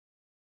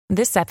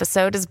This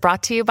episode is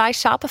brought to you by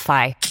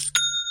Shopify.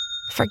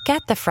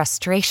 Forget the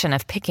frustration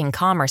of picking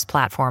commerce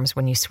platforms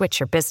when you switch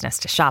your business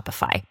to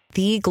Shopify,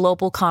 the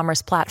global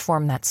commerce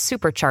platform that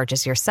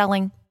supercharges your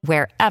selling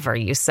wherever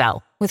you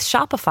sell. With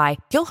Shopify,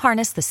 you'll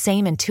harness the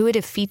same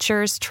intuitive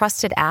features,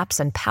 trusted apps,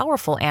 and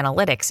powerful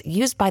analytics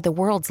used by the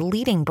world's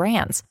leading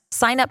brands.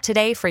 Sign up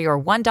today for your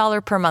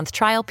 $1 per month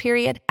trial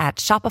period at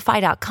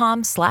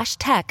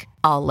shopify.com/tech,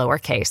 all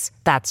lowercase.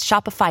 That's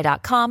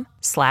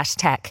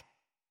shopify.com/tech.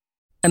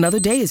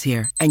 Another day is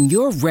here, and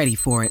you're ready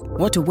for it.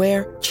 What to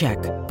wear? Check.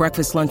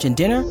 Breakfast, lunch, and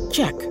dinner?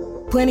 Check.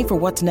 Planning for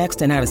what's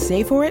next and how to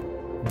save for it?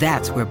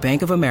 That's where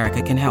Bank of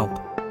America can help.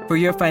 For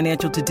your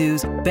financial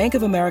to-dos, Bank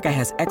of America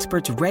has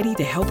experts ready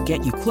to help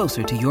get you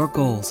closer to your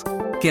goals.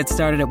 Get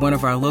started at one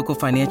of our local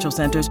financial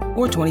centers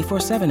or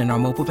 24/7 in our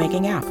mobile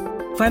banking app.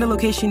 Find a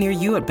location near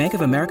you at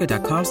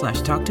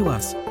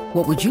bankofamerica.com/talktous.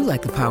 What would you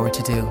like the power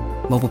to do?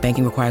 Mobile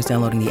banking requires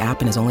downloading the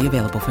app and is only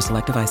available for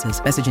select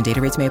devices. Message and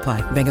data rates may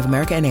apply. Bank of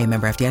America N.A.,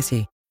 member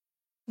FDIC.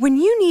 When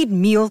you need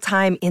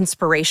mealtime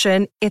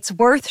inspiration, it's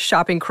worth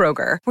shopping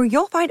Kroger, where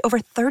you'll find over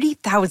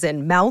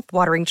 30,000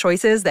 mouth-watering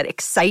choices that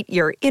excite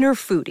your inner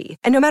foodie.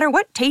 And no matter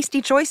what tasty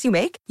choice you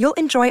make, you'll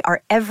enjoy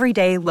our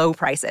everyday low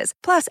prices,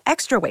 plus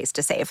extra ways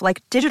to save,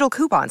 like digital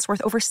coupons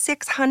worth over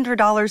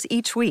 $600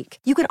 each week.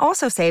 You can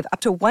also save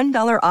up to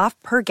 $1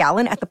 off per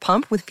gallon at the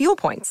pump with fuel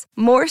points.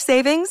 More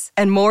savings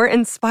and more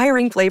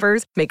inspiring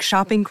flavors make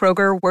shopping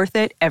Kroger worth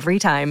it every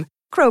time.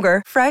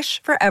 Kroger,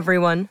 fresh for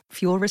everyone.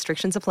 Fuel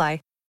restrictions apply.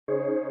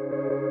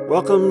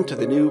 Welcome to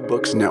the New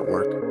Books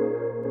Network.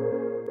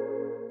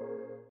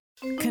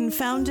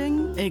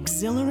 Confounding,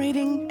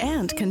 exhilarating,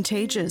 and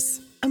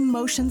contagious.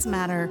 Emotions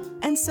matter,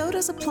 and so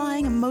does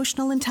applying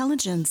emotional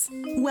intelligence.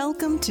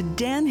 Welcome to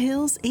Dan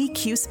Hill's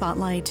EQ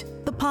Spotlight,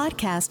 the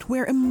podcast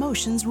where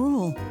emotions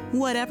rule.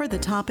 Whatever the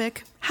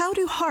topic, how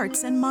do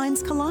hearts and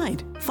minds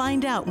collide?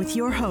 Find out with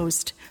your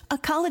host, a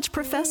college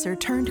professor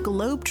turned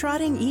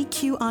globe-trotting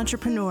EQ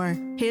entrepreneur.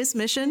 His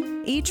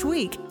mission? Each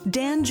week,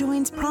 Dan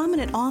joins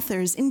prominent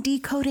authors in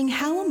decoding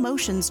how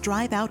emotions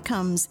drive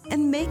outcomes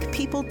and make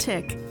people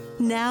tick.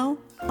 Now,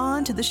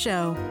 on to the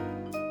show.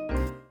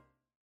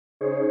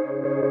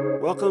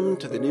 Welcome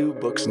to the New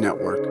Books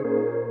Network.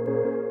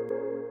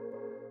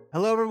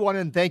 Hello, everyone,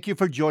 and thank you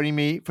for joining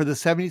me for the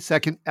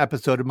 72nd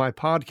episode of my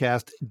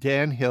podcast,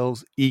 Dan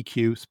Hill's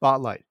EQ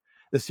Spotlight.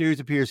 The series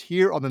appears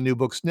here on the New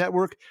Books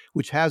Network,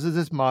 which has as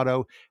its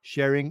motto,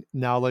 sharing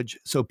knowledge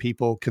so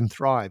people can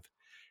thrive.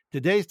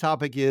 Today's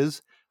topic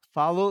is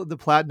Follow the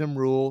Platinum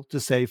Rule to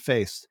Save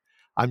Face.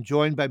 I'm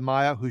joined by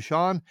Maya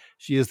Hushan.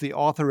 She is the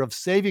author of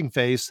Saving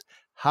Face,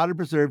 How to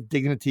Preserve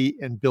Dignity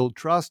and Build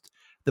Trust.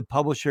 The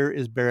publisher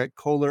is Barrett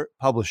Kohler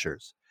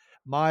Publishers.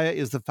 Maya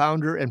is the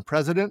founder and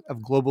president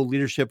of Global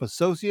Leadership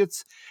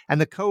Associates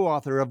and the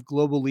co-author of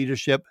Global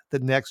Leadership, The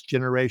Next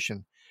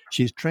Generation.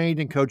 She's trained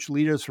and coached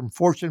leaders from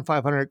Fortune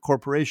 500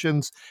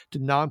 corporations to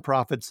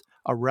nonprofits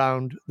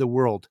around the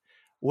world.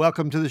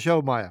 Welcome to the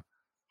show, Maya.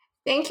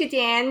 Thank you,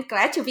 Dan.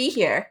 Glad to be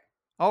here.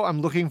 Oh,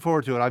 I'm looking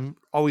forward to it. I'm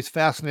always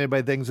fascinated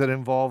by things that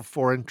involve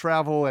foreign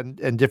travel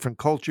and different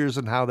cultures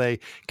and how they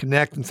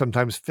connect and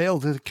sometimes fail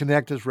to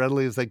connect as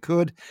readily as they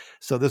could.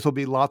 So this will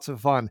be lots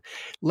of fun.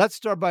 Let's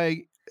start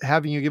by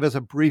having you give us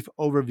a brief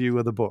overview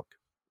of the book.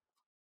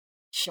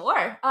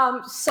 Sure.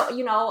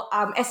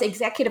 As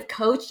executive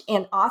coach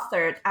and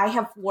author, I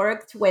have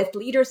worked with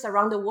leaders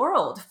around the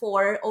world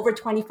for over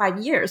 25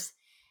 years.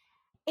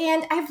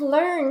 And I've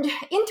learned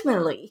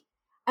intimately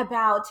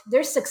about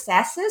their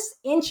successes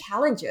and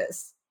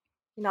challenges.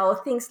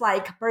 Things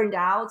like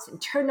burnout and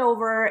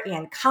turnover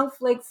and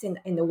conflicts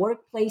in the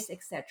workplace,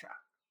 etc.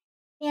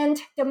 And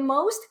the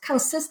most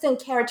consistent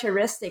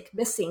characteristic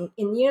missing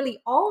in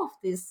nearly all of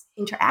these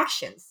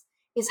interactions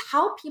is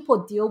how people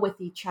deal with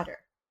each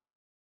other.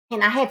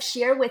 And I have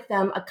shared with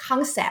them a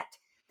concept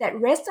that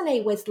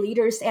resonates with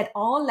leaders at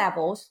all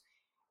levels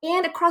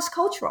and across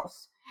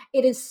cultures.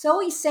 It is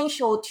so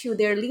essential to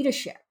their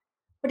leadership,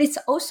 but it's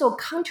also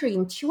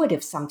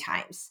counterintuitive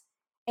sometimes.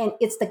 And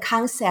it's the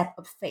concept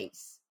of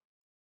face.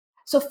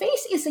 So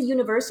face is a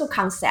universal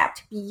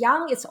concept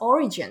beyond its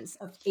origins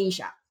of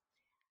Asia.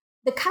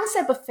 The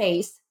concept of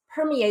face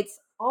permeates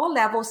all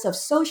levels of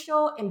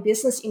social and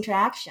business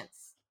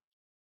interactions.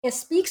 It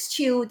speaks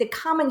to the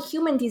common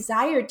human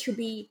desire to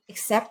be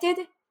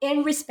accepted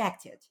and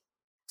respected.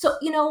 So,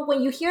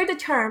 when you hear the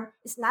term,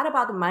 it's not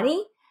about the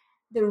money.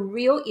 The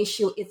real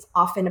issue is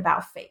often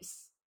about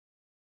face.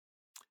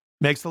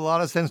 Makes a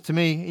lot of sense to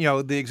me.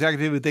 The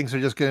executive who thinks they're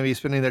just going to be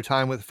spending their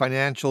time with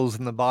financials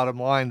and the bottom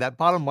line, that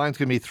bottom line is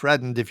going to be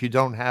threatened if you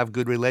don't have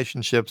good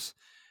relationships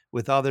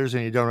with others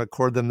and you don't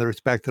accord them the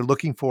respect they're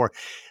looking for.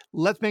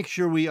 Let's make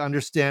sure we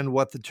understand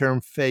what the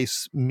term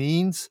face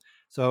means.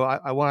 So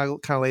I want to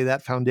kind of lay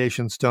that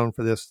foundation stone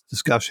for this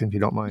discussion, if you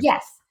don't mind.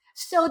 Yes.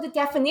 So the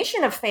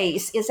definition of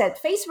face is that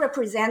face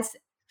represents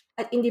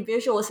an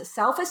individual's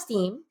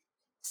self-esteem,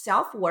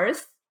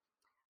 self-worth,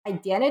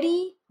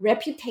 identity,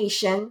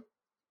 reputation,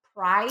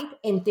 pride,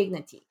 and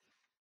dignity.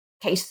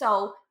 Okay,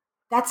 so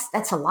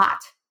that's a lot.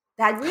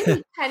 That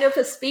really kind of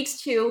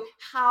speaks to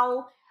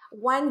how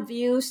one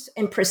views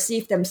and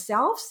perceives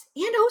themselves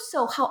and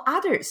also how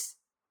others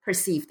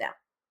perceive them.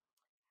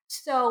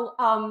 So,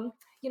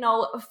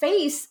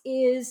 face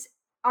is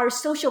our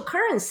social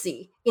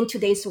currency in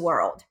today's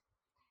world.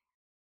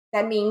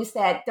 That means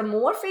that the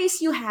more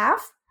face you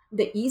have,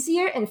 the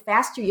easier and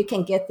faster you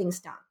can get things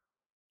done.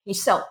 Okay,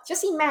 so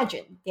just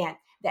imagine, Dan,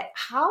 that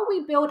how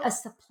we build a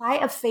supply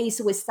of face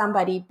with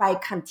somebody by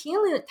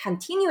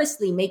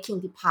continuously making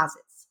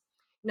deposits.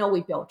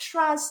 We build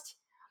trust,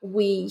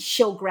 we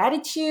show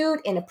gratitude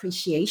and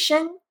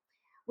appreciation,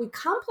 we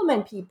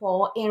compliment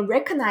people and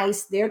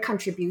recognize their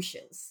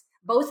contributions,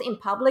 both in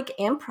public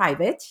and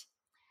private,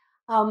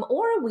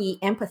 or we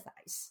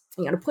empathize,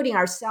 putting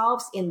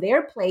ourselves in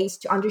their place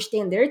to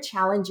understand their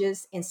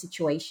challenges and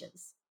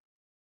situations.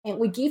 And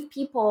we give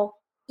people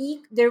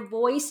their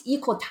voice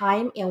equal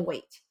time and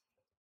weight.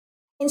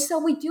 And so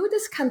we do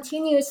this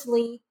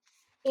continuously.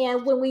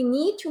 And when we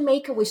need to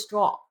make a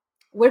withdrawal,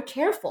 we're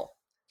careful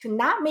to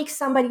not make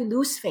somebody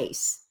lose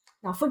face.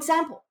 Now, for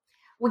example,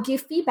 we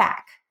give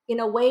feedback in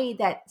a way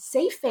that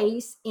save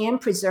face and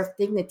preserve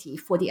dignity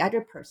for the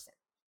other person.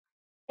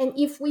 And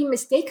if we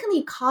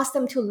mistakenly cause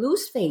them to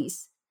lose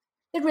face,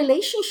 the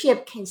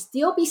relationship can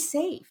still be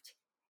saved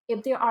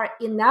if there are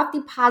enough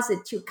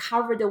deposit to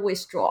cover the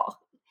withdrawal.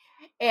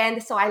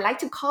 And so I like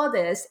to call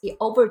this an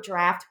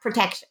overdraft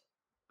protection.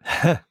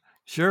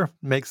 Sure.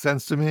 Makes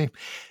sense to me.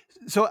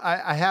 So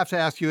I have to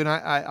ask you, and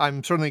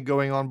I'm certainly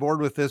going on board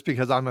with this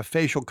because I'm a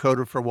facial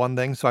coder for one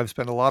thing. So I've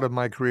spent a lot of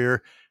my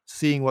career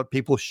seeing what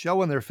people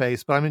show on their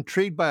face. But I'm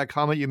intrigued by a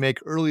comment you make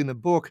early in the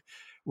book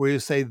where you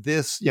say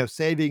this,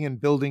 saving and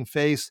building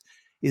face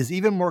is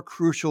even more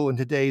crucial in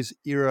today's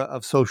era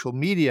of social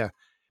media.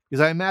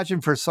 Because I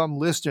imagine for some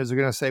listeners, are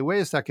going to say, wait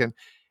a second,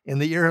 in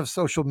the era of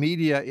social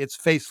media, it's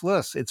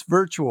faceless, it's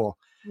virtual.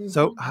 Mm-hmm.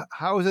 So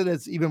how is it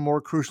it's even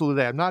more crucial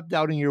today? I'm not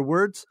doubting your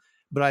words,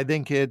 but I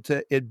think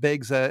it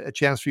begs a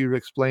chance for you to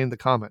explain the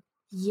comment.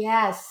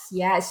 Yes.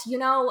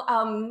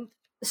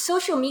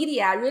 Social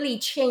media really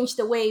changed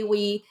the way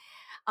we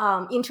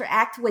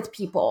interact with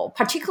people,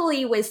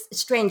 particularly with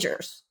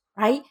strangers,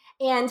 right?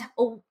 And,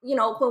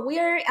 when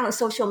we're on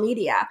social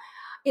media,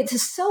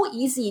 it's so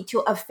easy to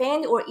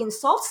offend or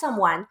insult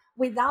someone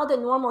without the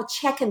normal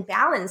check and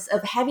balance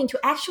of having to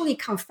actually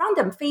confront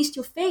them face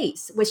to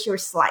face with your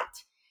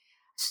slight.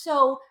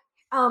 So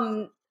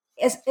when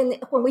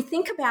we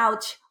think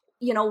about,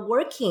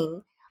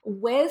 working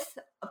with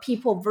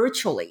people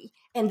virtually,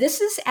 and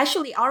this is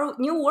actually our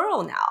new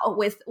world now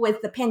with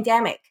the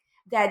pandemic,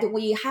 that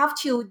we have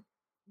to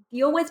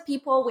deal with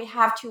people, we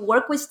have to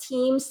work with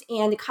teams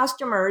and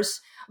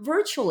customers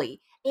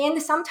virtually.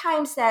 And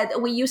sometimes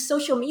that we use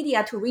social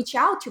media to reach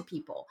out to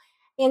people.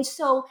 And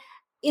so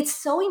it's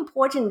so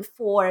important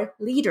for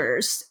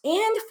leaders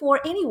and for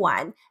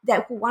anyone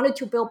that who wanted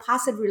to build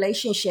positive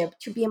relationship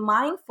to be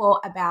mindful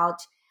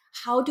about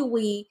how do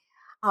we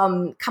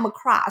come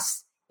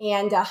across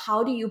and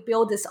how do you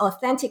build this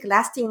authentic,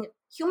 lasting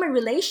human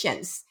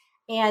relations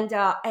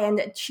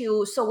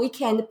so we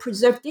can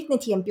preserve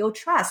dignity and build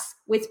trust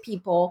with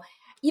people,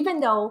 even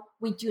though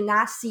we do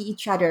not see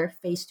each other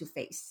face to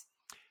face.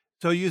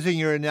 So using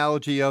your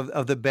analogy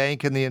of the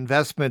bank and the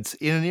investments,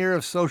 in an era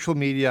of social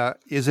media,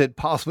 is it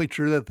possibly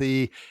true that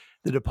the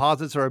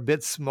deposits are a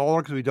bit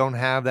smaller because we don't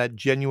have that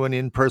genuine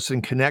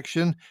in-person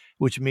connection,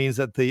 which means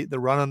that the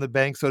run on the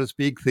bank, so to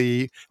speak,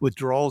 the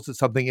withdrawals, if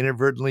something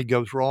inadvertently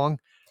goes wrong,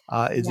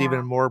 is even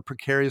a more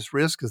precarious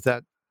risk? Is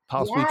that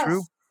possibly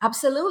true?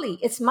 Absolutely.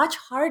 It's much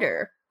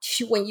harder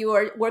when you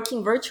are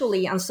working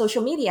virtually on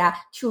social media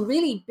to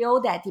really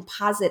build that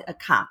deposit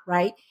account,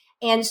 right?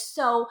 And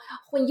so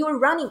when you're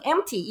running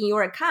empty in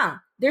your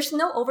account, there's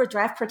no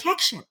overdraft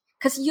protection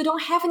because you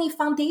don't have any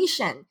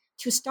foundation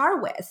to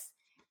start with.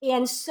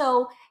 And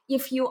so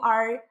if you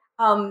are,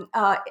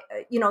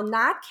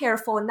 not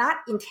careful, not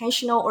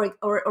intentional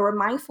or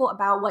mindful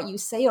about what you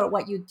say or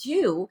what you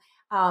do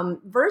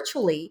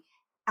virtually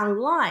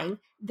online,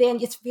 then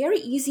it's very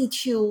easy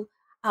to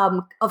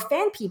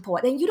offend people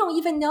and you don't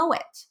even know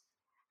it.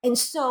 And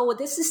so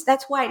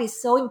that's why it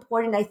is so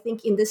important, I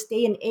think, in this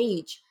day and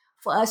age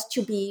for us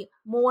to be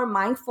more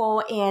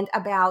mindful and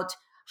about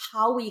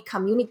how we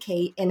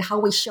communicate and how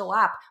we show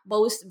up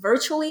both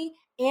virtually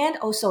and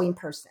also in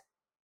person.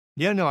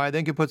 Yeah, no, I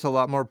think it puts a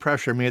lot more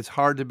pressure. I mean, it's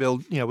hard to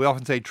build, we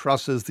often say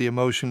trust is the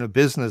emotion of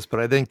business, but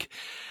I think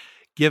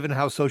given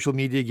how social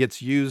media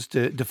gets used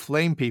to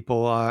flame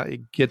people,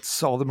 it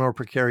gets all the more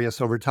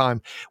precarious over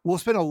time. We'll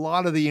spend a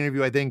lot of the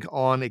interview, I think,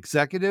 on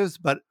executives,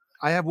 but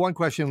I have one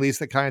question, at least,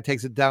 that kind of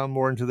takes it down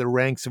more into the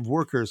ranks of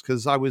workers,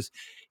 because I was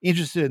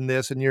interested in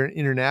this, and you're an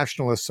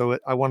internationalist, so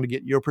I wanted to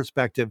get your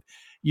perspective.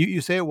 You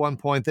say at one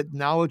point that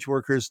knowledge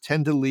workers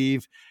tend to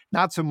leave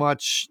not so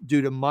much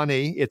due to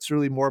money. It's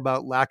really more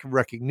about lack of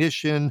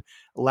recognition,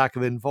 lack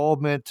of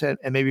involvement, and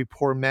maybe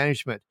poor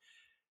management.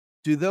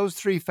 Do those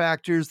three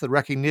factors, the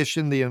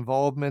recognition, the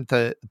involvement,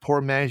 the poor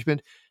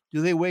management,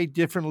 do they weigh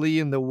differently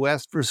in the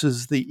West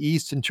versus the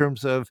East in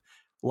terms of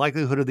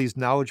likelihood of these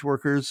knowledge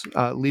workers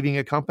leaving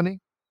a company?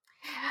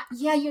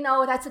 Yeah,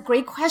 that's a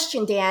great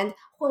question, Dan.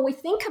 When we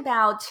think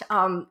about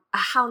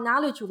how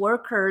knowledge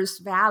workers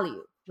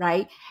value,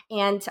 right?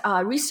 And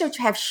research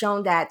have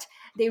shown that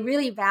they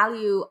really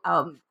value,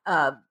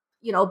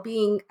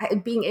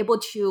 being able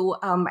to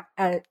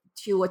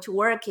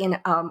work in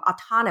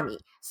autonomy,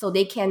 so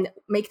they can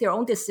make their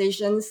own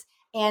decisions,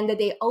 and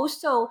they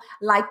also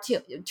like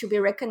to be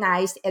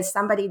recognized as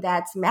somebody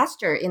that's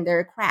master in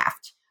their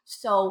craft.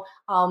 So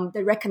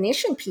the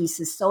recognition piece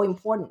is so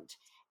important.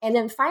 And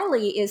then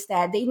finally is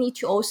that they need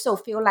to also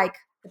feel like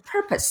the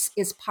purpose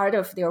is part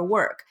of their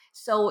work.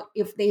 So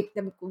if the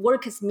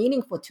work is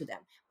meaningful to them.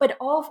 But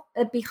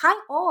behind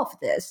all of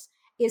this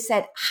is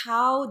that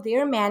how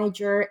their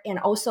manager and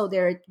also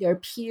their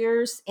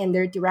peers and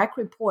their direct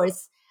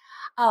reports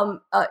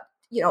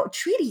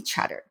treat each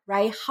other,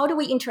 right? How do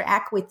we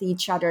interact with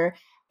each other?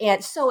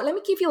 And so let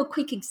me give you a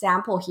quick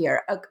example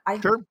here.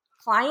 Sure.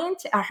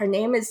 Client, her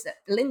name is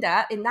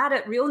Linda, and not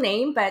a real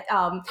name, but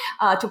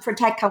to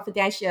protect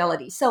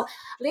confidentiality. So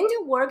Linda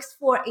works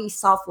for a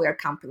software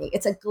company.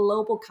 It's a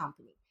global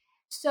company.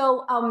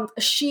 So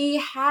she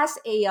has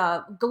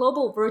a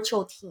global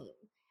virtual team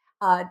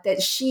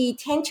that she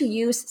tend to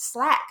use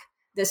Slack.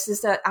 This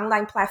is an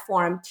online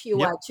platform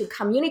to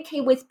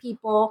communicate with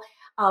people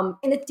on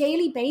a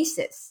daily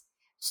basis.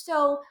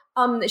 So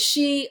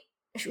she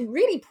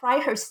really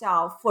pride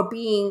herself for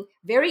being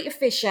very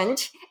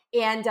efficient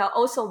and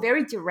also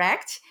very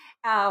direct.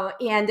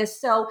 And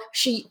so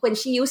when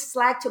she used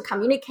Slack to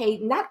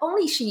communicate, not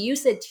only she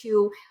used it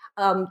to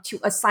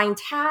assign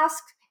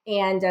tasks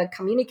and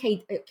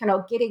communicate,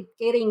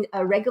 getting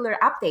regular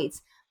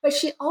updates, but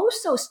she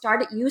also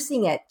started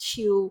using it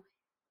to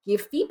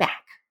give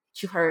feedback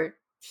to her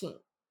team.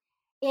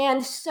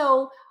 And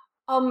so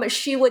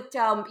she would,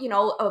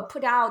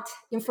 put out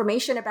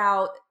information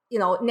about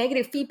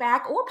negative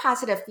feedback or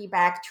positive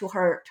feedback to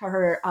her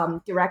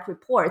direct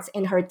reports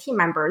and her team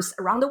members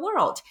around the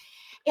world.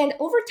 And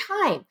over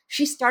time,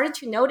 she started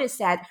to notice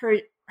that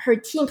her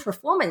team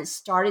performance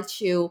started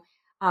to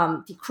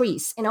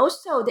decrease, and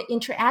also the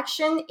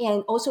interaction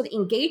and also the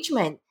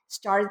engagement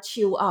started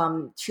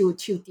to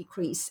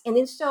decrease. And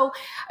then so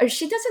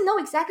she doesn't know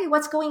exactly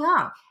what's going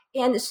on.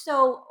 And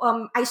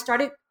so I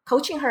started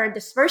coaching her.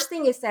 The first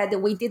thing is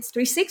that we did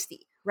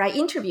 360. Right,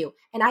 interview.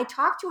 And I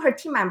talked to her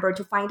team member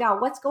to find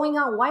out what's going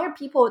on. Why are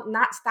people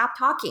not stop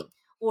talking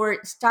or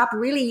stop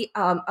really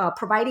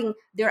providing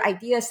their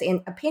ideas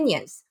and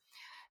opinions?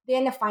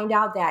 Then I find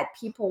out that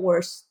people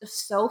were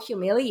so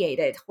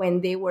humiliated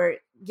when they were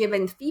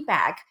given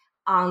feedback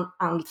on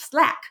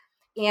Slack.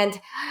 And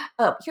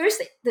here's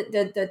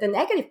the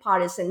negative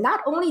part is that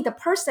not only the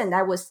person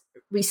that was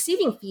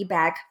receiving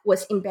feedback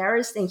was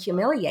embarrassed and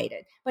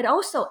humiliated, but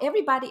also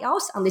everybody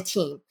else on the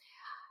team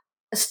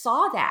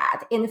saw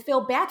that and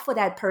feel bad for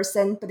that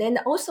person. But then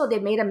also they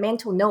made a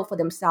mental note for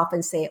themselves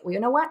and say, well, you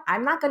know what?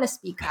 I'm not going to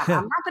speak up.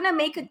 I'm not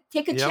going to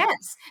take a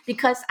chance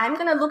because I'm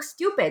going to look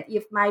stupid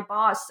if my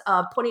boss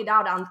put it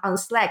out on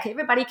Slack.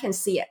 Everybody can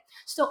see it.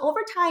 So over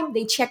time,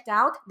 they checked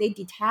out, they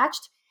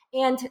detached,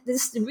 and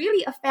this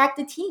really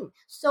affected the team.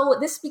 So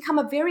this become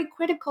a very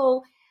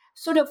critical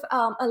sort of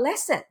a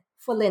lesson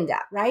for Linda,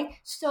 right?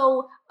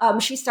 So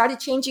she started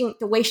changing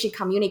the way she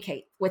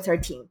communicates with her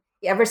team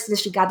ever since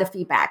she got the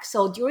feedback.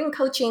 So during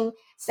coaching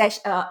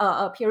session,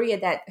 a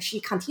period that she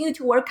continued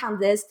to work on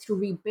this to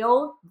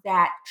rebuild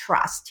that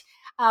trust.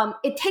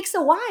 It takes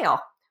a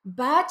while,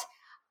 but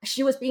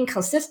she was being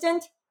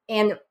consistent,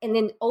 and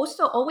then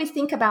also always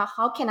think about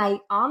how can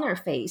I honor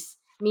face,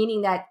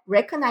 meaning that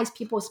recognize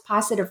people's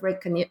positive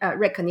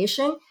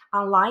recognition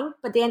online,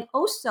 but then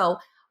also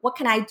what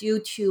can I do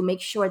to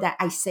make sure that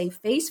I save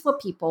face for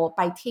people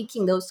by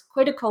taking those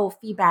critical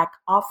feedback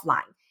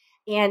offline.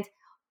 And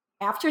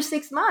after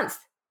 6 months,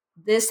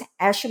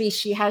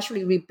 she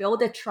actually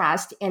rebuilt the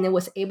trust, and it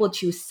was able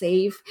to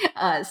save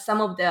some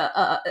of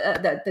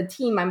the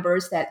team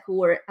members who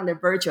were on the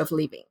verge of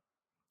leaving.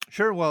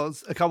 Sure. Well,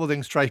 a couple of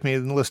things strike me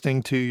in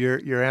listening to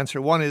your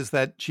answer. One is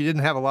that she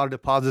didn't have a lot of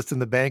deposits in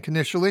the bank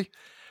initially,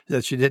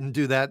 that she didn't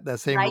do that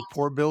same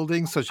rapport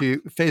building, so she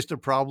faced a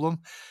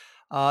problem.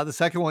 The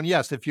second one,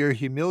 yes, if you're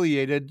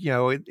humiliated,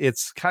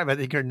 it's kind of, I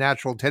think, your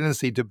natural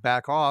tendency to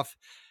back off.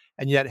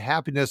 And yet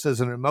happiness as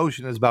an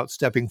emotion is about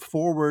stepping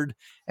forward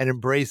and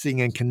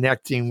embracing and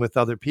connecting with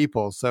other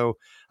people. So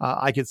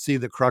I could see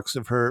the crux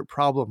of her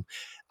problem.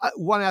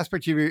 One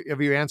aspect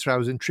of your answer I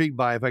was intrigued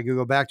by, if I could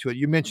go back to it,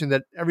 you mentioned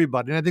that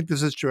everybody, and I think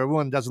this is true,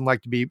 everyone doesn't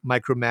like to be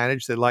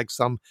micromanaged. They like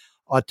some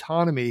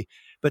autonomy.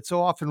 But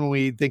so often when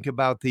we think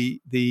about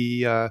the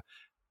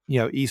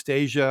East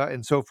Asia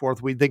and so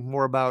forth, we think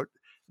more about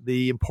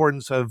the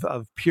importance of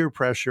peer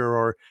pressure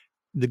or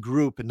the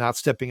group and not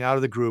stepping out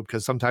of the group,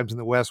 because sometimes in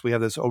the West we have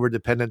this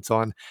overdependence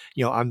on,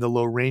 I'm the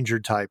Lone Ranger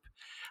type.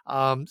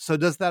 So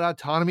does that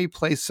autonomy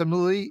play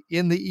similarly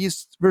in the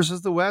East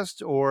versus the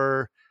West,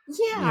 or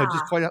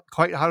just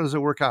quite how does it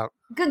work out?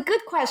 Good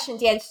question,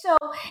 Dan. So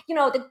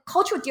the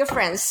cultural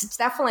difference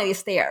definitely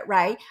is there,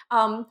 right?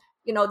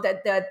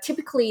 the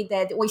typically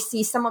that we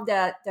see some of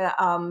the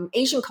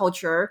Asian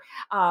culture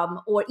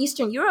or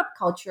Eastern Europe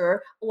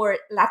culture or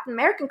Latin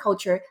American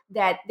culture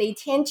that they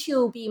tend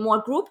to be more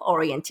group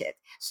oriented.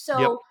 So.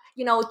 Yep.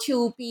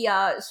 To be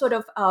sort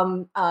of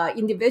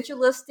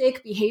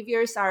individualistic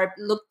behaviors are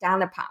looked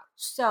down upon.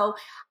 So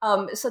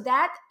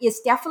that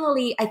is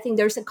definitely, I think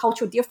there's a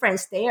cultural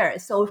difference there.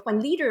 So when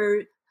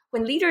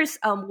leaders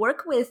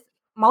work with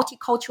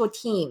multicultural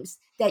teams,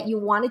 that you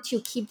wanted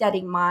to keep that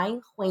in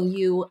mind when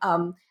you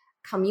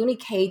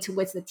communicate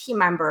with the team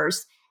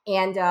members.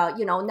 And,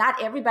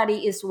 not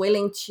everybody is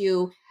willing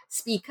to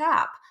speak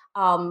up,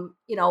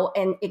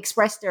 and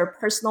express their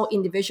personal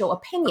individual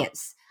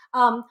opinions.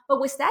 But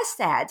with that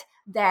said,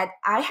 that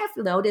I have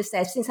noticed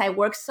that since I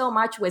work so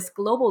much with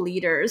global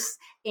leaders,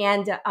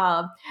 and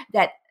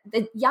that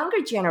the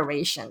younger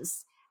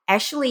generations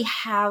actually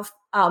have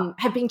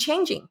been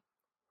changing.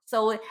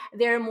 So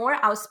they're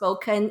more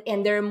outspoken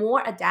and they're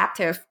more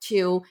adaptive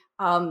to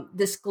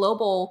this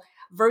global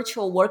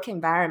virtual work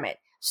environment.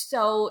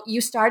 So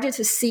you started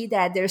to see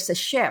that there's a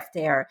shift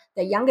there.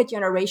 The younger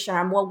generation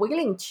are more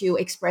willing to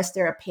express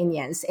their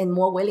opinions and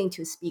more willing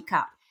to speak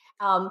up.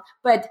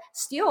 But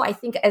still, I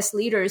think as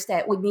leaders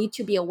that we need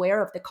to be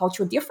aware of the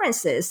cultural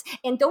differences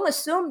and don't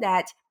assume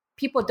that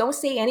people don't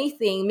say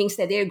anything means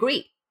that they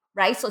agree,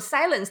 right? So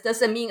silence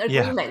doesn't mean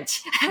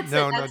agreement.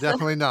 No,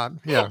 definitely not.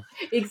 Yeah,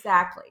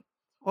 exactly.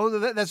 Well,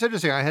 that's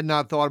interesting. I had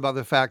not thought about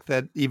the fact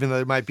that even though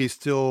there might be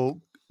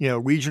still,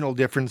 regional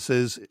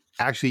differences,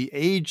 actually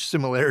age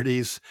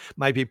similarities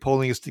might be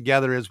pulling us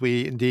together as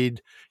we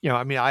indeed,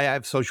 I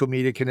have social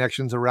media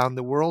connections around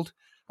the world.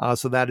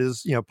 So that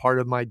is, part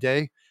of my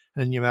day,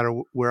 and no matter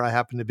where I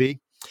happen to be.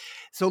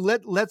 So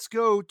let's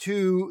go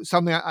to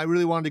something I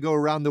really wanted to go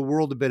around the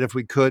world a bit if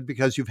we could,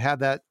 because you've had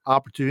that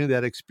opportunity,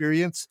 that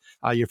experience.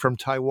 You're from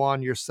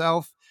Taiwan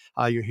yourself.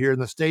 You're here in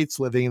the States,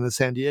 living in the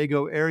San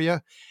Diego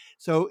area.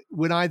 So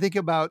when I think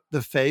about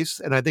the face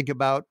and I think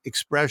about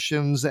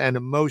expressions and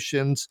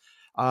emotions,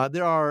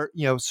 there are,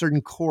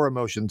 certain core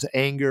emotions: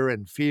 anger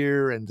and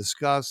fear and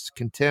disgust,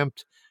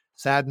 contempt,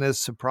 sadness,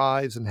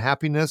 surprise, and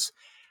happiness.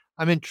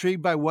 I'm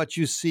intrigued by what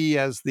you see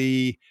as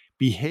the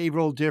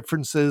behavioral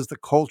differences, the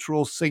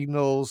cultural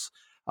signals,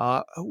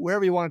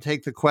 wherever you want to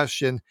take the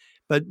question,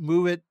 but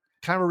move it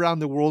kind of around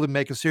the world and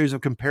make a series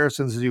of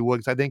comparisons as you would,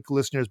 because I think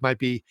listeners might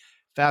be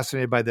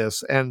fascinated by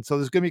this. And so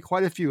there's going to be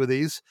quite a few of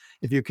these,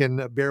 if you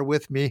can bear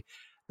with me.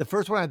 The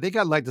first one I think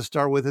I'd like to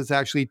start with is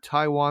actually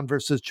Taiwan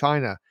versus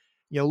China.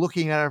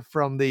 Looking at it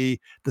from the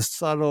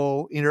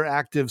subtle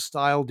interactive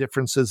style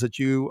differences that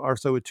you are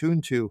so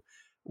attuned to,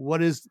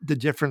 what is the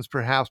difference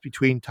perhaps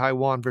between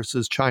Taiwan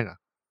versus China?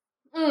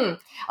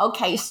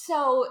 Okay,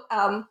 so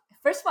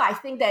first of all, I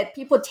think that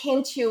people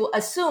tend to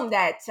assume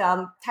that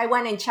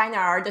Taiwan and China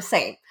are the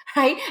same,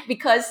 right?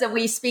 Because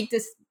we speak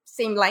the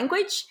same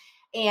language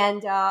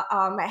and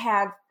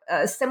have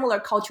a similar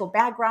cultural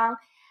background.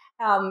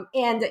 When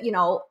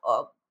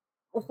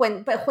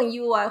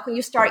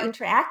you start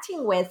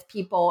interacting with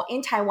people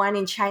in Taiwan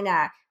and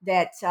China,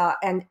 that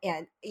and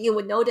you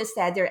would notice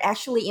that they're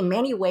actually in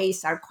many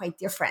ways are quite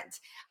different.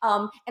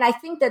 And I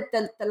think that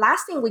the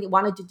last thing we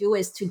wanted to do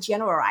is to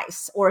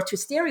generalize or to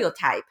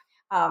stereotype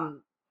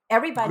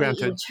everybody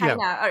Granted, in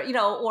China,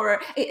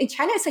 or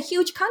China is a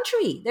huge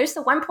country. There's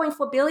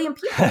 1.4 billion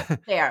people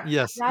there.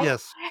 Yes, right?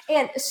 yes.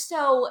 And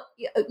so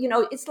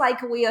it's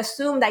like we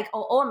assume like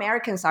all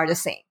Americans are the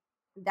same.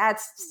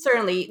 That's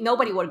certainly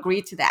nobody would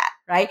agree to that,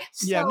 right?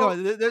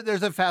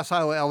 There's a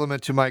facile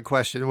element to my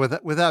question,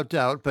 without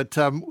doubt. But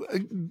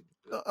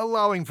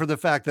allowing for the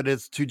fact that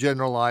it's too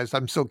generalized,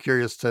 I'm still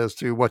curious as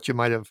to what you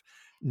might have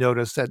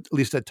noticed, at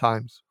least at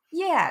times.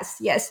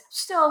 Yes.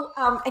 So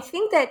I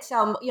think that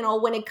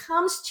when it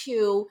comes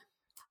to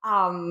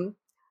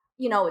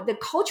the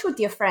cultural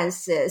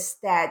differences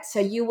that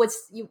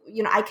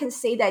I can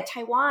say that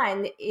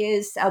Taiwan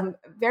is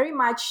very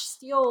much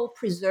still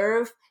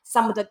preserve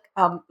some of the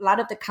a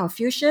lot of the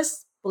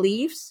Confucius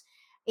beliefs,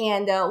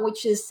 and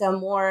which is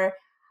more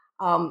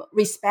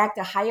respect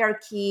the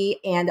hierarchy,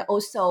 and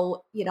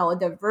also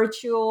the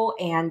virtue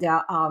and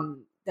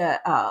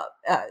the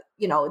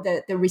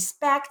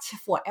respect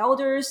for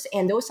elders,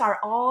 and those are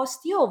all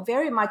still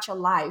very much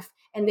alive,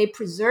 and they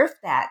preserve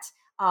that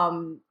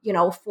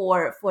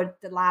for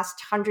the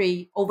last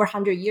over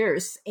 100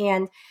 years.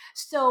 And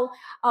so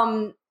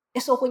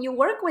when you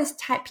work with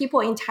people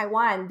in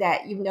Taiwan,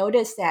 that you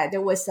notice that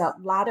there was a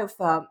lot of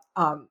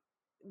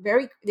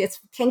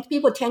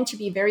people tend to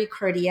be very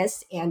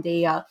courteous, and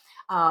they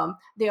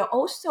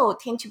also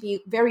tend to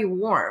be very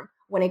warm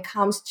when it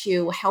comes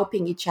to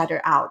helping each other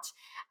out.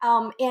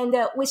 And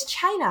with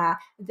China,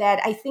 that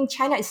I think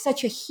China is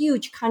such a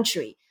huge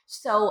country.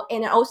 So,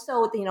 and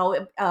also,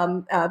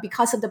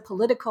 because of the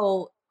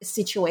political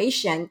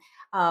situation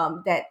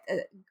that,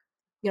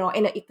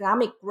 and the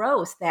economic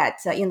growth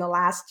that in the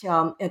last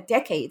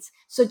decades,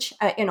 so,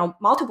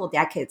 multiple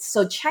decades.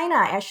 So China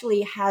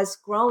actually has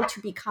grown to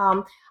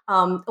become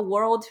a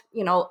world,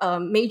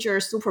 major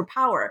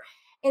superpower.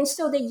 And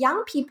so the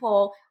young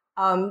people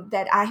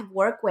that I have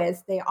worked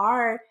with, they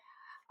are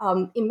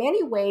in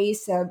many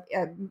ways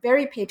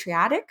very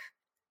patriotic.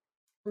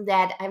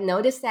 That I've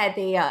noticed that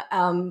they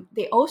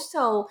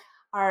also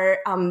are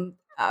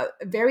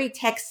very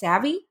tech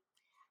savvy,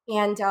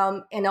 and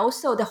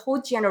also the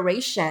whole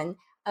generation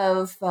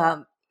of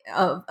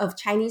of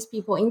Chinese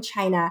people in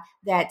China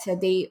that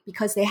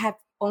because they have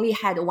only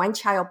had one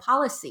child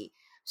policy.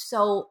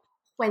 So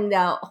when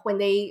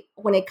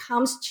it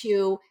comes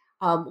to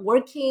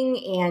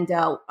working and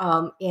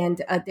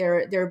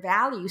their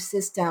value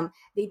system,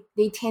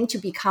 they tend to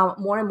become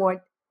more and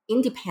more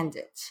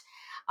independent.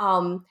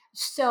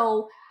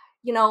 So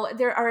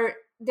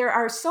there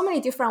are so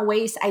many different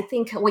ways I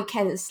think we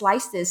can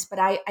slice this, but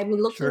I'm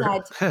looking Sure.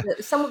 at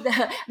some of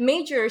the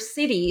major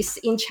cities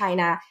in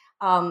China.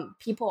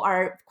 People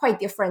are quite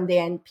different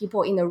than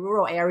people in the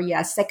rural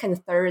area,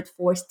 second, third,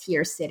 fourth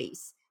tier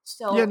cities.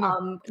 So Yeah,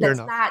 no, fair that's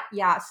enough. not,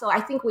 yeah. So I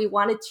think we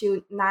wanted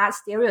to not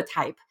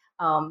stereotype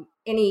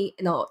any,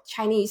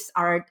 Chinese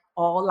are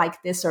all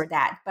like this or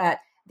that, but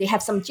they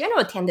have some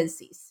general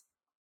tendencies.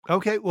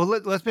 Okay, well,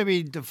 let's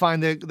maybe define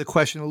the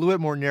question a little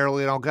bit more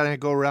narrowly, and I'll kind of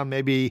go around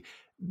maybe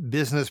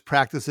business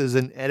practices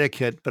and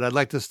etiquette, but I'd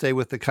like to stay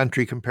with the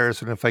country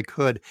comparison if I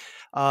could.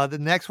 The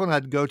next one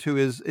I'd go to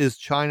is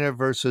China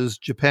versus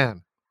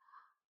Japan.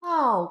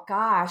 Oh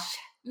gosh,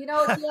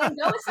 Dan,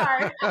 those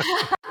are,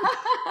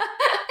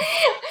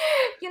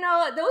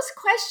 those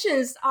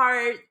questions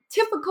are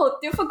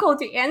difficult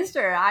to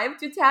answer. I have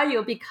to tell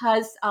you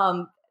because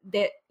I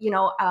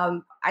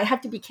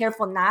have to be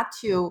careful not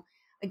to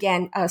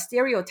again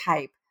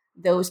stereotype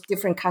those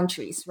different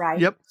countries, right?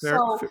 Yep, fair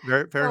enough.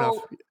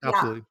 Yeah,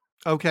 Absolutely.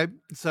 Okay,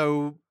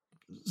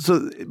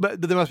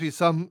 but there must be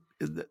some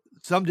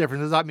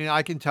differences. I mean,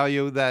 I can tell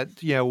you that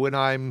when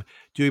I'm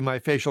doing my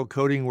facial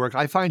coding work,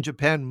 I find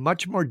Japan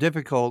much more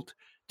difficult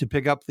to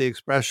pick up the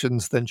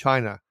expressions than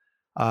China.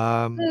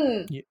 Um,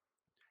 Hmm. y-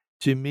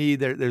 to me,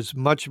 there's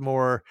much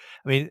more.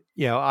 I mean,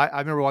 I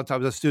remember one time I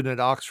was a student at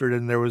Oxford,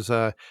 and there was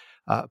a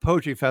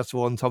poetry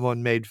festival, and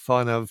someone made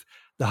fun of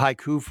the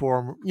haiku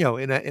form,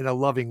 in a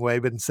loving way,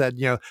 but said,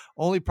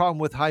 only problem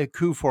with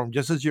haiku form,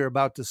 just as you're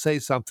about to say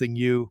something,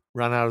 you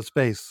run out of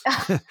space.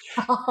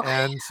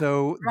 And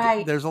so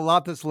Right. there's a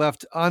lot that's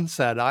left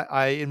unsaid.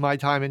 I in my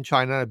time in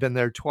China, I've been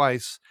there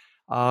twice.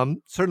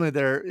 Certainly,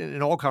 there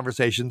in all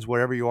conversations,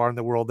 wherever you are in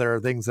the world, there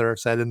are things that are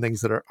said and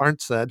things that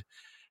aren't said,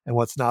 and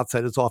what's not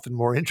said is often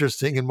more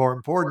interesting and more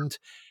important.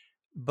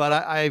 But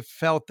I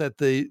felt that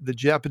the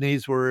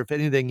Japanese were, if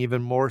anything,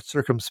 even more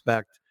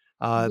circumspect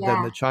than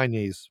Yeah. the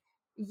Chinese.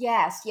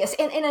 Yes,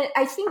 and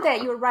I think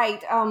that you're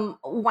right.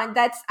 One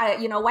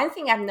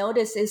thing I've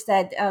noticed is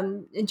that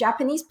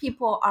Japanese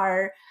people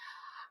are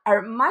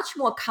much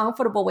more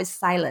comfortable with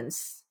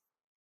silence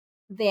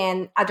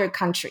than other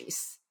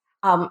countries,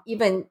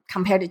 even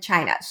compared to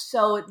China.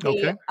 So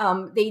Okay.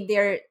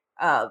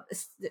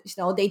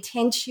 they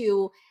tend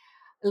to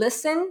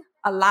listen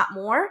a lot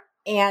more,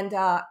 and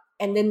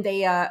then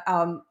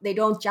they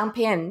don't jump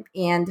in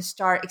and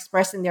start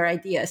expressing their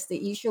ideas. They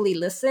usually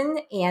listen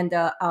and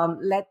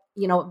let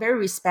very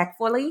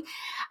respectfully.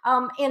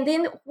 And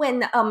then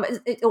one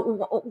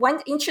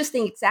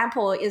interesting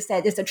example is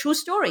that it's a true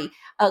story.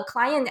 A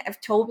client have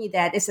told me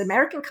that it's an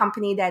American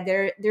company that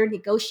they're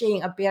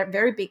negotiating a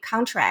very big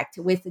contract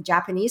with a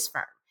Japanese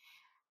firm,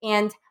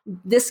 and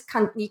this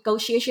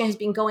negotiation has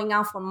been going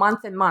on for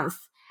month and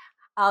month.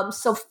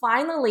 So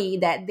finally,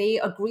 that they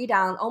agreed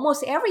on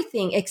almost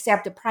everything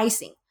except the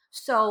pricing.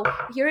 So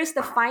here is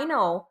the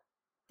final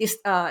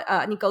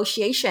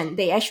negotiation.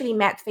 They actually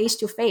met face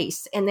to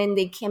face, and then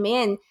they came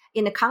in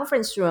the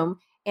conference room,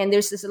 and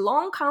there's this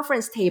long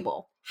conference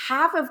table.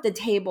 Half of the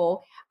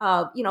table,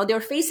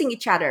 they're facing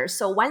each other.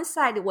 So one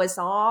side was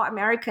all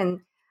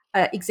American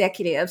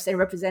executives and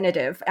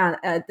representatives,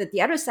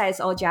 the other side is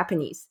all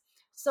Japanese.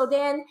 So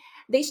then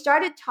they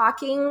started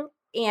talking,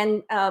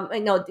 and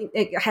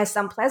it has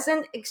some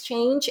pleasant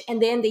exchange, and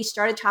then they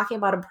started talking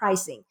about the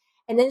pricing,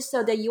 and then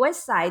so the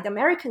US side, the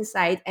American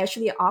side,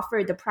 actually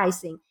offered the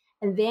pricing,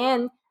 and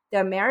then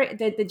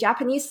the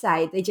Japanese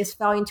side, they just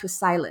fell into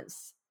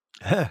silence.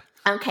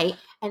 Okay,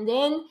 and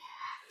then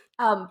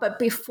but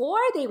before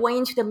they went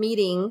into the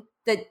meeting,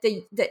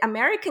 the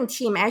American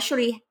team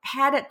actually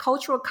had a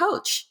cultural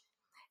coach.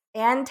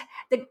 And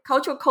the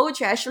cultural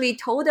coach actually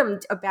told them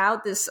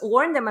about this,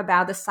 warned them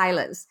about the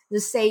silence.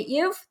 To say,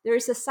 if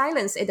there's a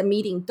silence at the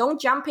meeting,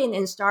 don't jump in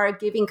and start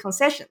giving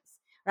concessions,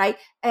 right?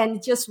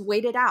 And just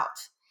wait it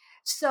out.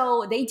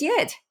 So they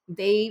did.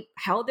 They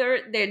held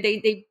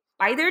they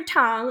bite their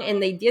tongue,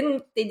 and they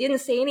didn't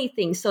say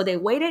anything. So they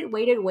waited,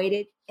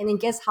 and then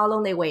guess how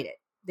long they waited?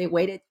 They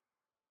waited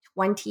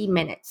 20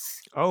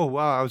 minutes. Oh,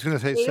 wow. I was going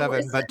to say It 7,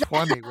 was but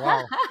 20.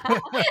 Wow.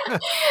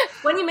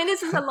 20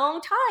 minutes is a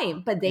long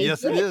time, but they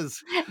Yes, it did.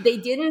 is. They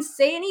didn't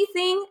say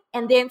anything,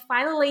 and then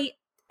finally,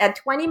 at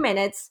 20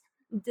 minutes,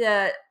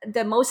 the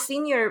most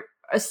senior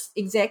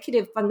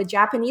executive from the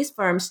Japanese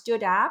firm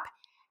stood up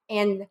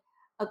and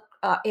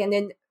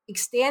then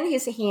extend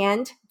his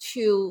hand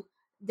to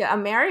the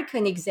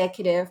American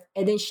executive,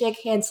 and then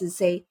shake hands and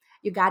say,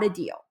 "You got a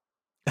deal."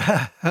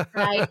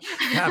 right?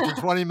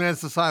 After 20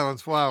 minutes of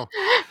silence, wow.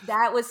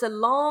 That was a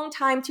long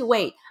time to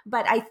wait.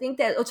 But I think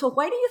that, so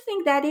why do you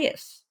think that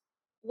is?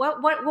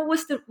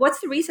 What's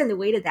the reason they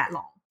waited that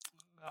long?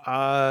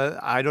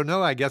 I don't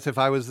know. I guess if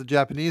I was the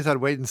Japanese, I'd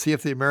wait and see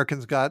if the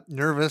Americans got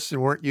nervous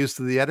and weren't used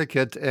to the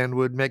etiquette and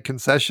would make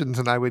concessions,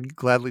 and I would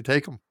gladly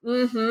take them.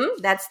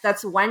 Mm-hmm.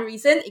 That's one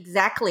reason,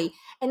 exactly.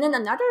 And then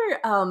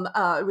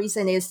another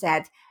reason is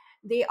that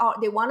they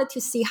wanted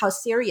to see how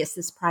serious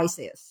this price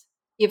is.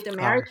 If the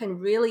American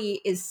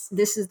really is,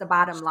 this is the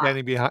bottom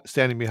line.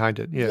 Standing behind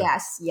it. Yeah.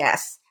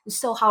 Yes.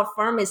 So how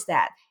firm is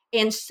that?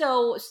 And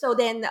so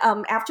then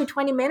after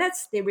 20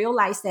 minutes, they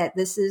realized that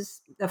this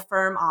is the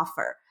firm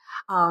offer.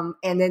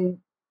 And then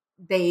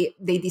they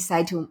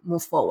decide to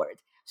move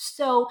forward.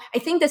 So I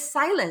think the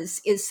silence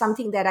is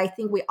something that I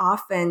think we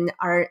often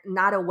are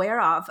not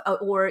aware of,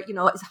 or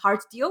it's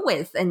hard to deal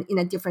with in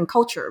a different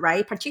culture,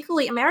 right?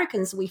 Particularly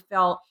Americans, we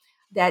felt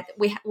that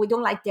we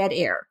don't like dead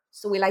air.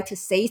 So we like to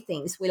say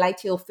things. We like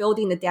to fill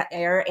in the dead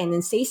air and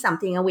then say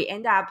something, and we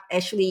end up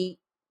actually,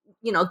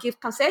 give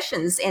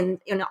concessions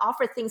and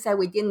offer things that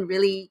we didn't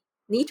really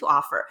need to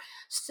offer.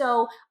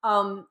 So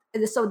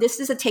so this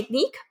is a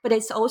technique, but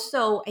it's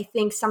also, I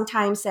think,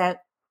 sometimes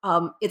that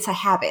it's a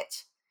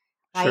habit,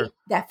 right? Sure.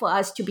 That for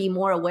us to be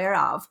more aware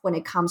of when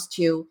it comes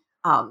to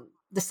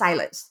the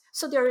silence.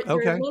 So there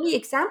are many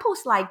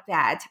examples like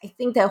that. I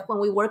think that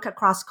when we work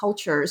across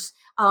cultures,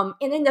 and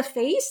in the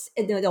face,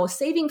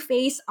 saving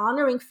face,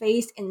 honoring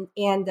face, and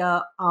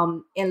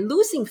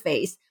losing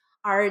face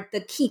are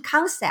the key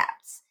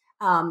concepts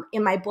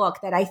in my book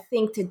that I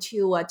think to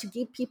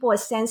give people a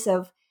sense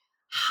of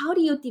how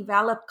do you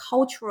develop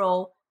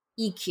cultural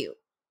EQ,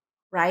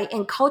 right,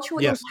 and cultural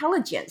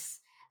intelligence,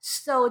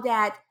 so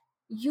that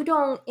you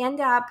don't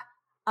end up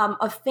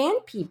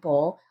offend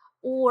people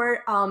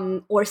or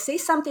say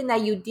something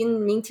that you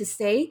didn't mean to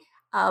say,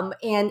 and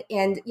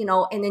then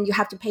you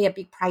have to pay a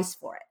big price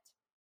for it.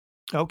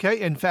 Okay.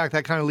 In fact,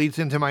 that kind of leads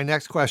into my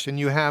next question.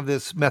 You have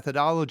this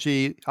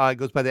methodology, it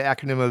goes by the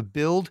acronym of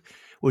BUILD,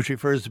 which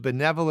refers to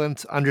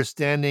benevolence,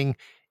 understanding,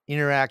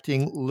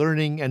 interacting,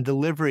 learning, and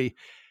delivery.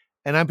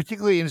 And I'm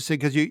particularly interested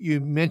because you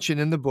mentioned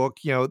in the book,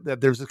 that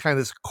there's kind of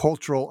this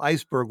cultural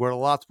iceberg where a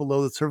lot's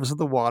below the surface of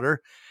the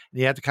water.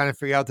 And you have to kind of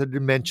figure out the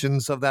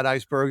dimensions of that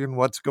iceberg and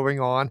what's going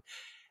on.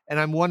 And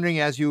I'm wondering,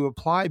 as you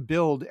apply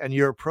BUILD and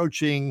you're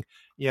approaching,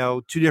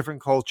 two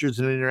different cultures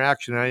and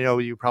interaction, and I know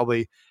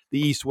the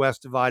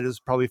East-West divide is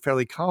probably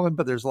fairly common,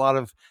 but there's a lot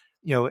of,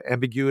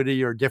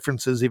 ambiguity or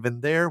differences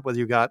even there, whether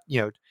you got,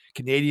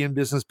 Canadian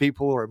business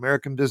people or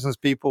American business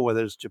people,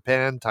 whether it's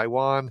Japan,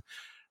 Taiwan,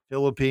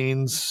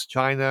 Philippines,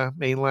 China,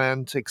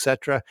 mainland,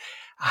 etc.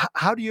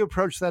 How do you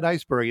approach that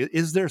iceberg?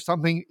 Is there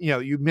something,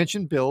 you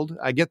mentioned BUILD,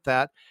 I get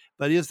that,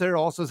 but is there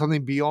also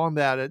something beyond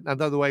that?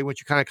 Another way in which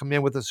you kind of come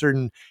in with a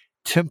certain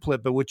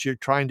template, but which you're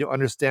trying to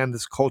understand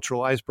this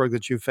cultural iceberg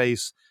that you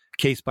face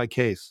case by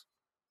case?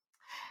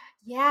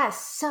 Yes.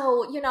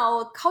 So,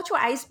 cultural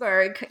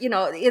iceberg,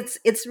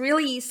 it's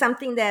really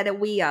something that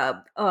we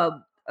ought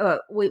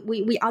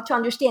to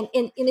understand.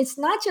 And it's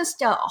not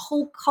just a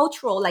whole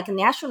cultural, like a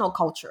national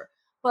culture,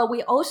 but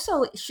we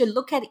also should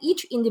look at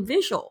each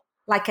individual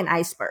like an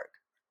iceberg.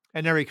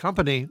 And every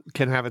company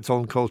can have its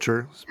own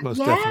culture, most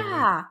definitely.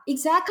 Yeah,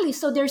 exactly.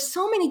 So there's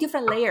so many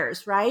different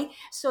layers, right?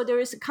 So there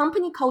is a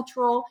company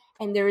cultural,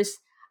 and there's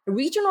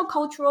regional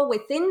cultural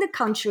within the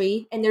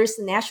country, and there's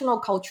the national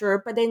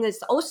culture. But then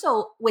there's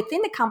also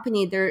within the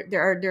company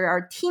there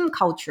are team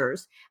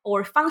cultures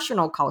or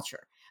functional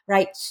culture,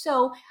 right?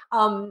 So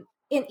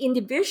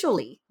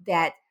individually,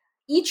 that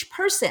each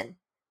person,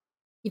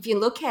 if you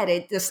look at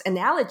it, this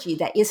analogy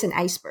that is an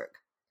iceberg.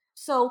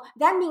 So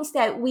that means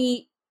that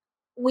we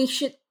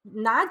should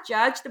not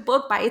judge the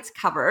book by its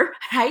cover,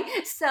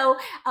 right? So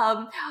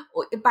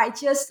by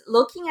just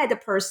looking at the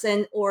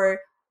person or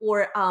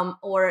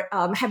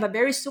have a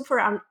very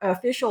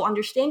superficial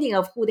understanding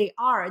of who they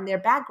are and their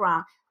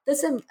background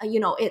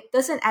it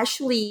doesn't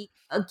actually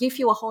give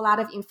you a whole lot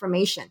of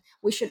information.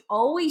 We should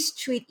always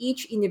treat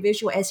each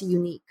individual as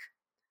unique,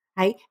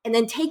 right? And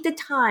then take the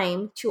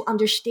time to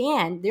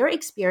understand their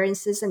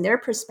experiences and their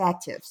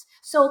perspectives.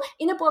 So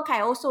in the book,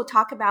 I also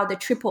talk about the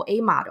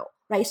AAA model,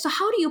 right? So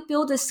how do you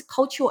build this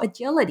cultural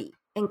agility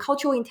and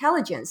cultural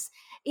intelligence?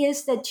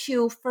 Is that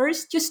to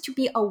first just to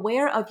be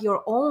aware of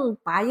your own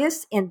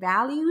bias and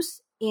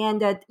values,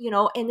 and that,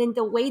 and then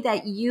the way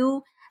that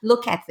you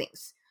look at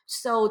things.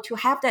 So to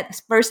have that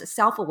first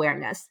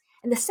self-awareness.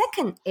 And the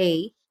second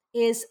A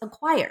is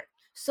acquire.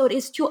 So it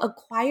is to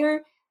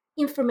acquire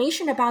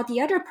information about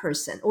the other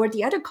person or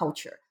the other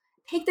culture.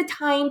 Take the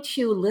time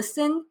to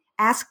listen,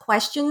 ask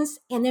questions,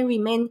 and then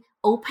remain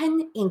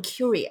open and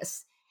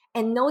curious,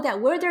 and know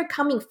that where they're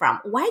coming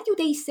from. Why do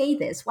they say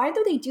this? Why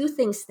do they do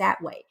things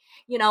that way?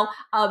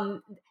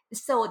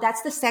 So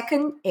that's the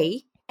second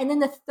A. And then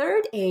the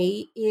third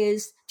A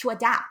is to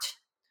adapt.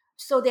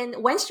 So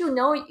then once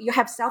you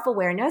have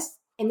self-awareness,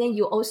 and then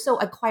you also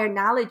acquire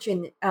knowledge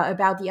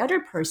about the other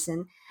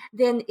person,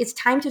 then it's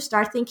time to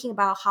start thinking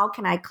about how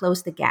can I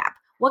close the gap?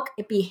 What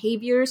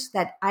behaviors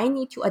that I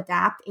need to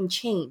adapt and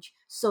change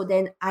so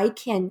then I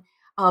can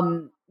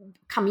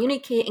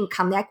communicate and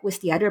connect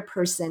with the other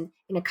person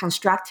in a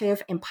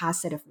constructive and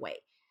positive way.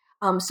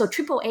 So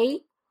triple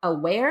A,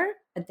 aware,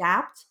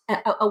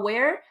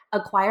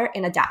 acquire,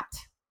 and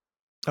adapt.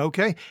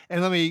 Okay.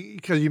 And let me,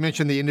 because you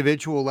mentioned the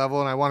individual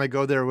level, and I want to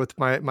go there with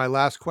my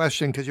last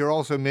question, because you're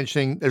also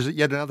mentioning there's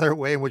yet another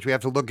way in which we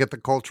have to look at the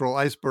cultural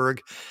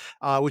iceberg,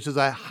 which is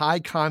a high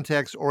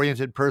context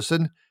oriented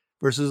person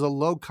versus a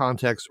low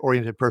context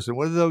oriented person.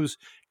 What do those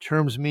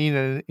terms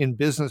mean in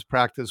business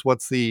practice?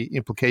 What's the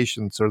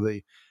implications or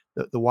the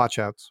watch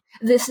outs?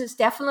 This is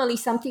definitely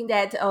something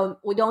that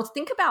we don't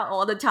think about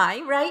all the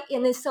time, right?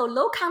 And so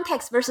low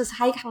context versus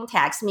high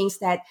context means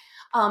that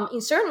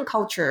in certain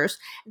cultures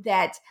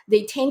that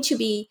they tend to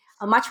be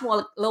a much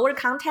more lower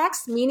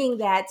context, meaning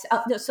that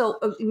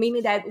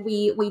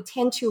we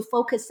tend to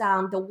focus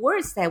on the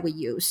words that we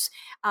use,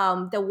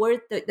 the word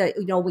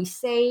that we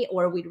say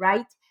or we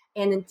write,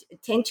 and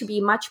tend to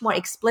be much more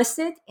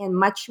explicit and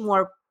much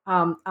more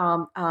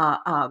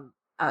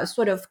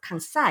sort of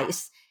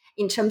concise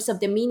in terms of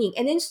the meaning.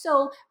 And then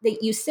so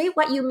that you say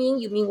what you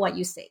mean what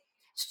you say.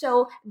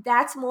 So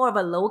that's more of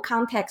a low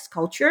context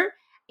culture.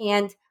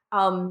 And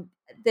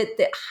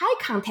the high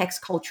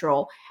context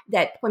cultural,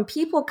 that when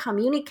people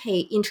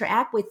communicate,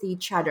 interact with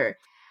each other,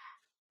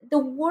 the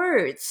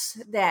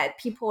words that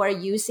people are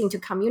using to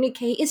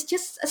communicate is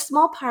just a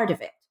small part of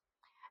it.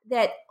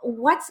 That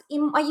what's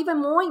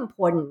even more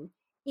important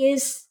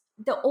is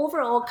the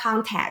overall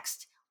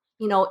context,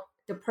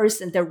 the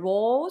person, the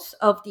roles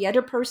of the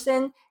other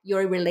person,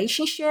 your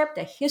relationship,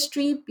 the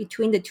history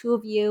between the two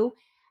of you,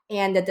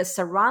 and the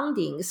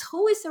surroundings,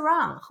 who is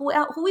around,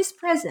 who is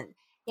present,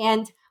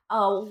 and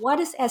what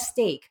is at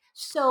stake.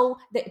 So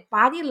the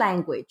body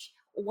language,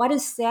 what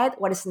is said,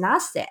 what is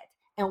not said,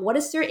 and what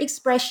is their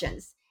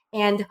expressions,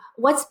 and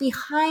what's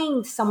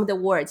behind some of the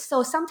words.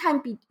 So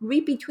sometimes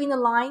read between the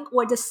line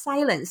or the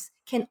silence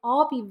can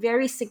all be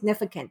very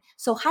significant.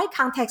 So high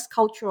context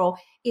cultural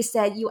is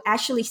that you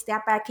actually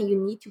step back and you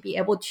need to be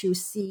able to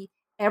see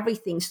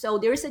everything. So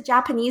there's a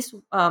Japanese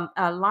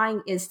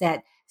line is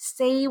that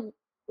say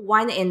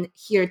one and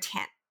hear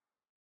 10.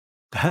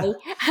 Right?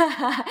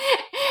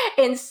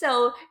 And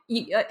so,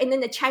 and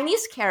then the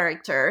Chinese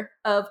character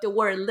of the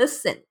word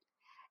listen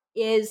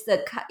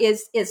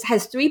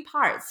has three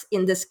parts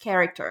in this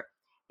character.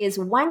 Is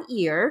one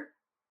ear,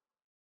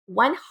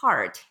 one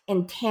heart,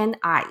 and 10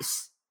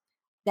 eyes.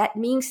 That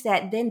means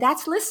that then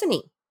that's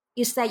listening.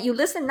 Is that you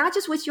listen not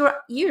just with your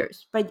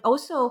ears, but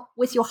also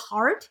with your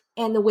heart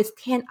and with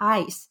 10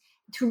 eyes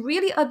to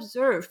really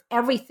observe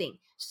everything.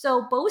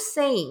 So both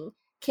saying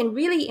can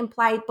really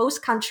imply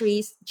both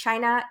countries,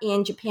 China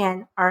and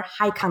Japan, are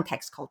high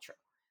context culture.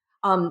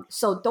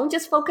 So don't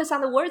just focus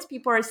on the words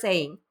people are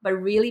saying, but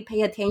really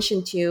pay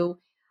attention to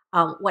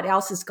what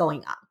else is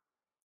going on.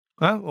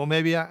 Well,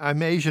 maybe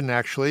I'm Asian,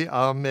 actually.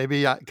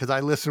 Maybe because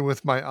I listen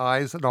with my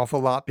eyes an awful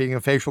lot, being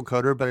a facial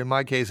coder. But in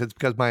my case, it's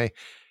because my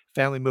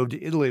family moved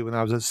to Italy when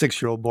I was a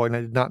 6-year-old boy, and I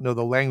did not know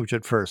the language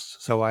at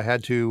first. So I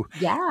had to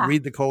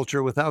read the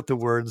culture without the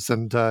words,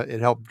 and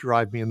it helped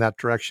drive me in that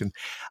direction.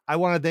 I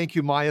want to thank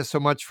you, Maya, so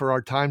much for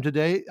our time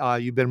today.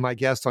 You've been my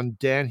guest on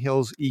Dan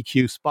Hill's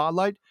EQ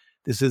Spotlight.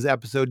 This is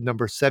episode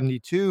number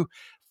 72.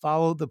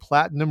 Follow the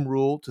Platinum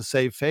Rule to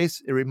save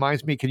face. It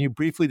reminds me, can you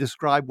briefly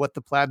describe what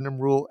the Platinum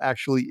Rule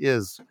actually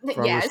is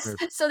for our listeners?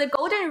 So the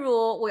Golden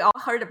Rule we all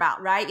heard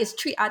about, right, is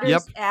treat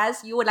others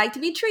as you would like to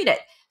be treated.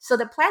 So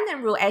the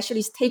Platinum Rule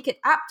actually is take it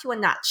up to a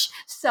notch.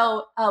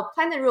 So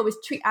Platinum Rule is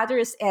treat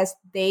others as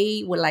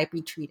they would like to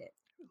be treated.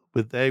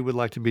 But they would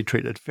like to be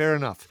treated. Fair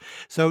enough.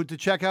 So to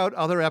check out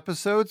other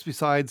episodes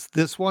besides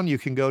this one, you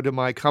can go to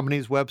my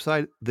company's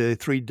website, the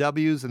 3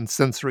 W's and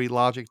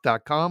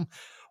sensorylogic.com,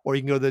 or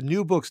you can go to the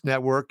New Books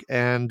Network,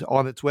 and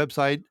on its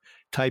website,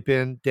 type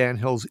in Dan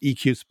Hill's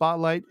EQ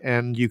Spotlight,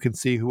 and you can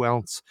see who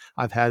else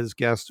I've had as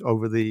guests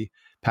over the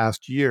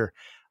past year.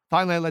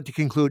 Finally, I'd like to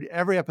conclude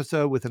every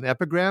episode with an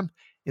epigram.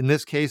 In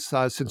this case,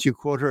 since you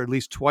quote her at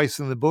least twice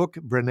in the book,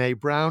 Brené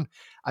Brown,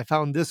 I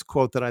found this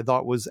quote that I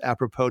thought was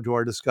apropos to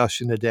our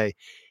discussion today.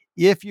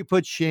 If you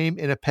put shame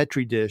in a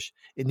Petri dish,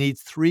 it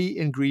needs 3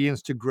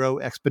 ingredients to grow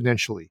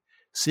exponentially: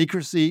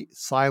 secrecy,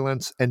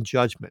 silence, and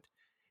judgment.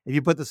 If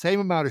you put the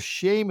same amount of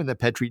shame in the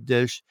Petri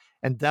dish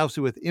and douse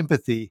it with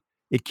empathy,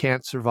 it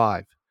can't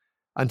survive.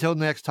 Until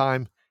next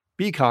time,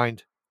 be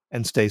kind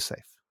and stay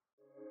safe.